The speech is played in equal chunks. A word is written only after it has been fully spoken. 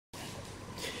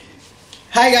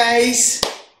Hi guys!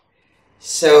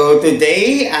 So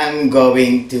today I'm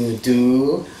going to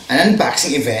do an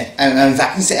unboxing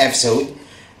episode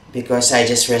because I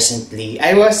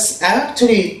was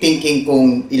actually thinking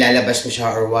kung ilalabas ko siya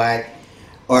or what,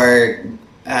 or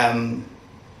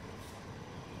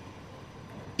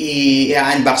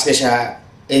i-unbox ko siya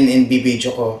in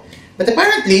video ko. But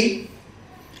apparently,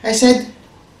 I said,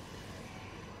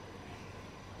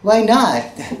 why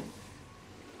not?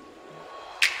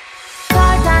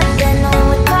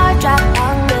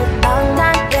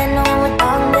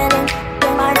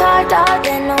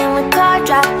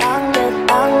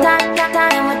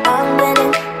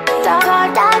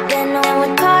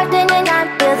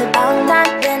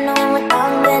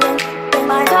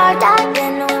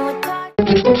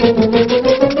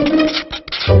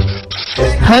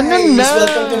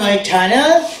 Welcome to my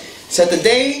channel. So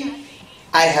today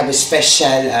I have a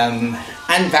special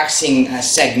unboxing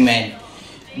segment.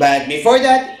 But before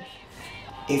that,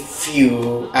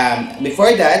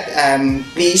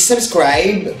 please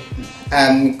subscribe,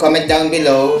 comment down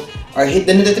below, or hit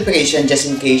the notification just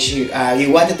in case you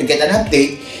wanted to get an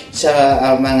update sa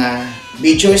mga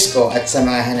videos ko at sa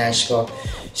mga hanash ko.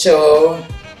 So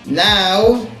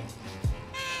now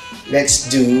let's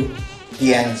do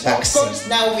the unboxing. Of course,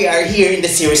 now we are here in the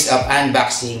series of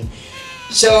unboxing.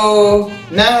 So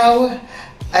now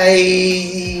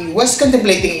I was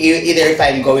contemplating either if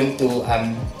I'm going to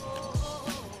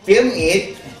film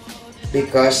it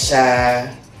because I'm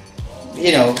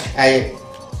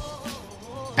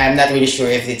not really sure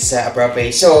if it's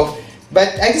appropriate. So,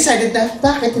 but I decided na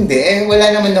bakit hindi? Wala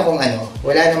naman akong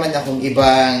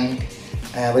ibang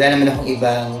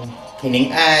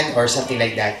hiningan or something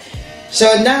like that. So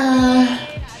now,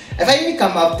 I finally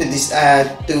come up to this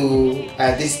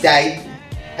this guide.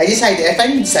 I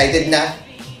finally decided na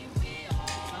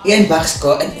i-unbox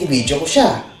ko and i-video ko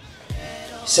siya.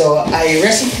 So I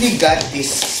recently got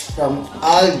this from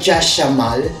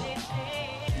Jashamal.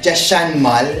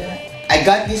 I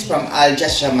got this from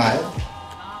Jashamal,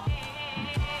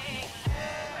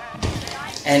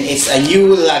 and it's a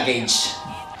new luggage.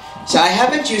 So I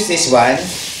haven't used this one,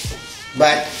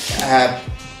 but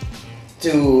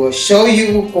to show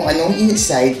you kung anong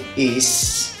inside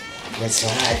is, let's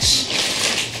watch.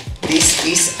 This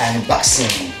is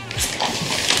unboxing.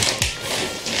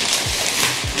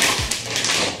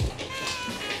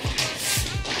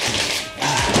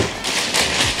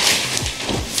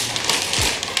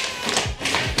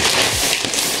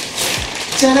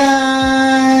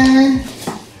 Ta-da!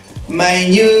 My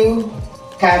new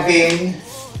cabin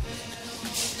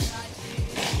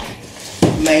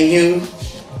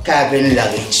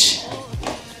luggage.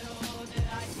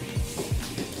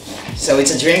 So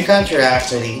it's a dream come true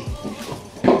actually.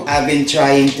 I've been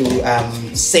trying to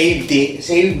save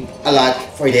a lot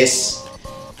for this.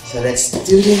 So let's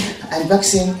do the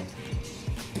unboxing.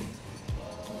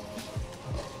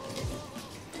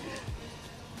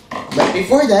 But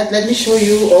before that, let me show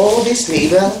you all this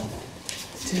label.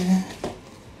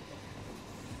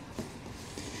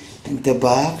 And the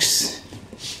box.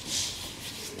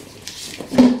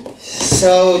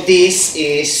 So this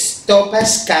is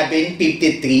Topas Cabin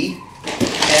 53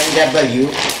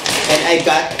 MW, and I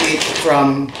got it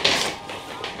from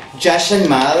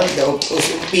Jashamal, the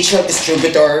official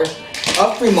distributor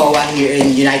of Rimowa here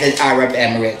in United Arab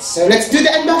Emirates. So let's do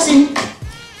the unboxing.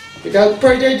 Without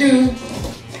further ado.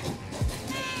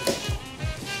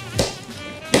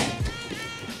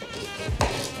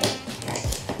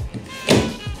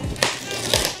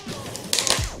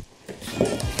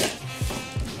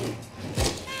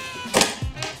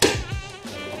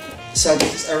 So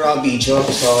this is a raw video,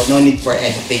 so no need for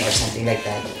editing or something like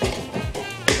that.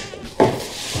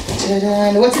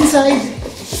 Ta-da! What's inside?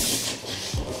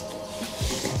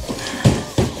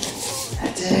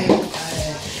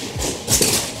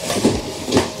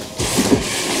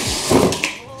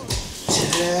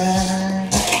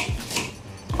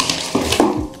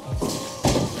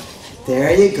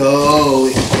 There you go.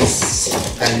 It's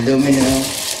aluminum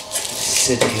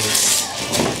suitcase.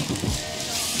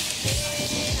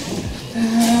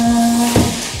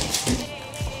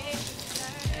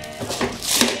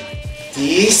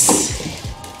 This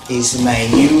is my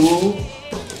new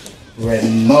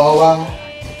Rimowa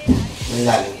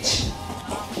luggage.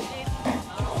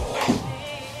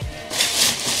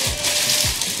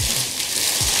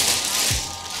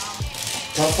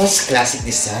 Topas classic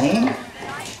design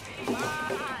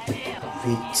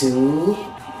with 2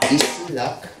 easy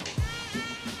lock.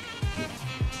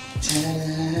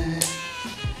 Ta-da!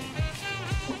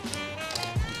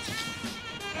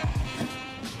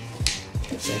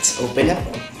 Let's open up.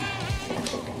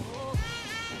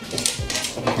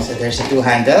 So there's a two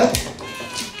handle,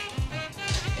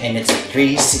 and it's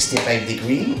 365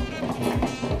 degree.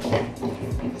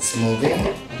 It's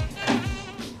moving.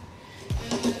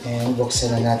 And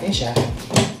buksan na natin siya.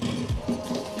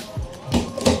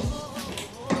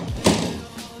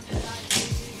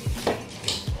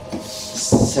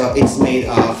 So it's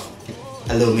made of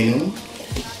aluminum.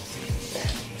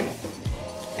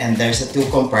 And there's a two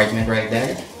compartment right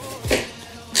there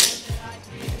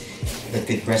that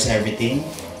could press everything.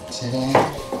 So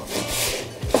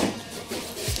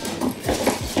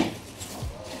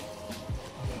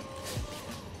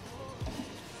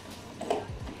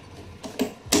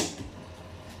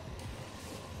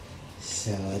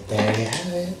there you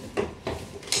have it.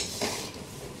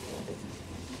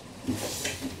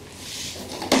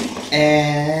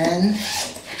 And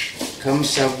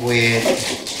comes up with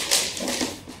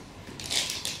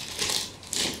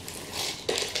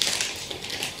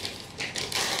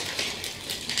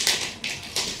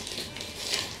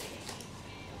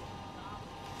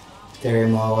the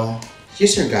Rimowa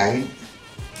user guide,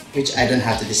 which I don't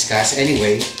have to discuss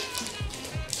anyway.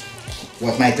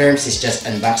 What my terms is just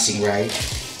unboxing, right?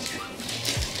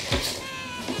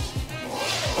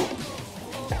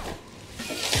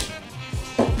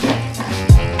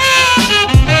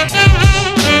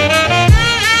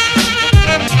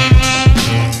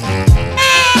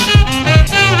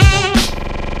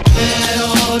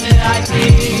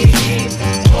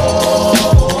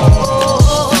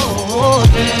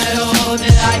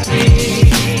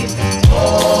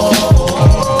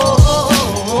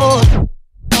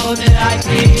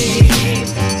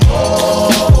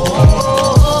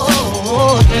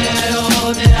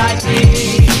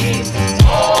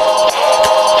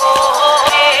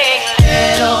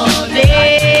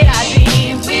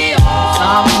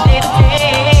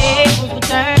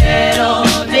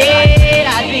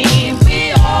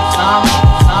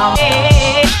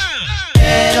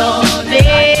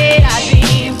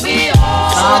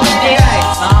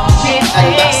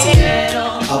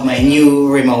 New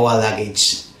Rimowa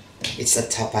luggage. It's a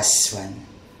Topas one.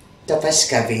 Topas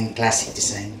Cabin Classic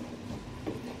design.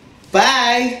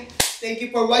 Bye! Thank you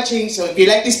for watching. So if you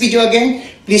like this video again,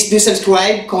 please do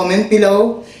subscribe, comment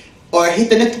below, or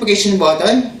hit the notification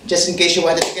button just in case you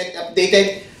wanted to get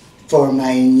updated for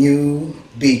my new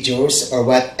videos or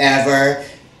whatever.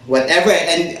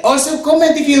 And also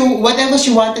comment if you whatever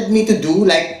you wanted me to do,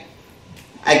 like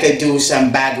I could do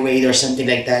some bag weight or something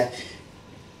like that.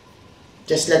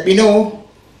 Just let me know.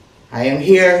 I am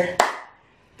here.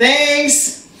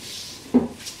 Thanks!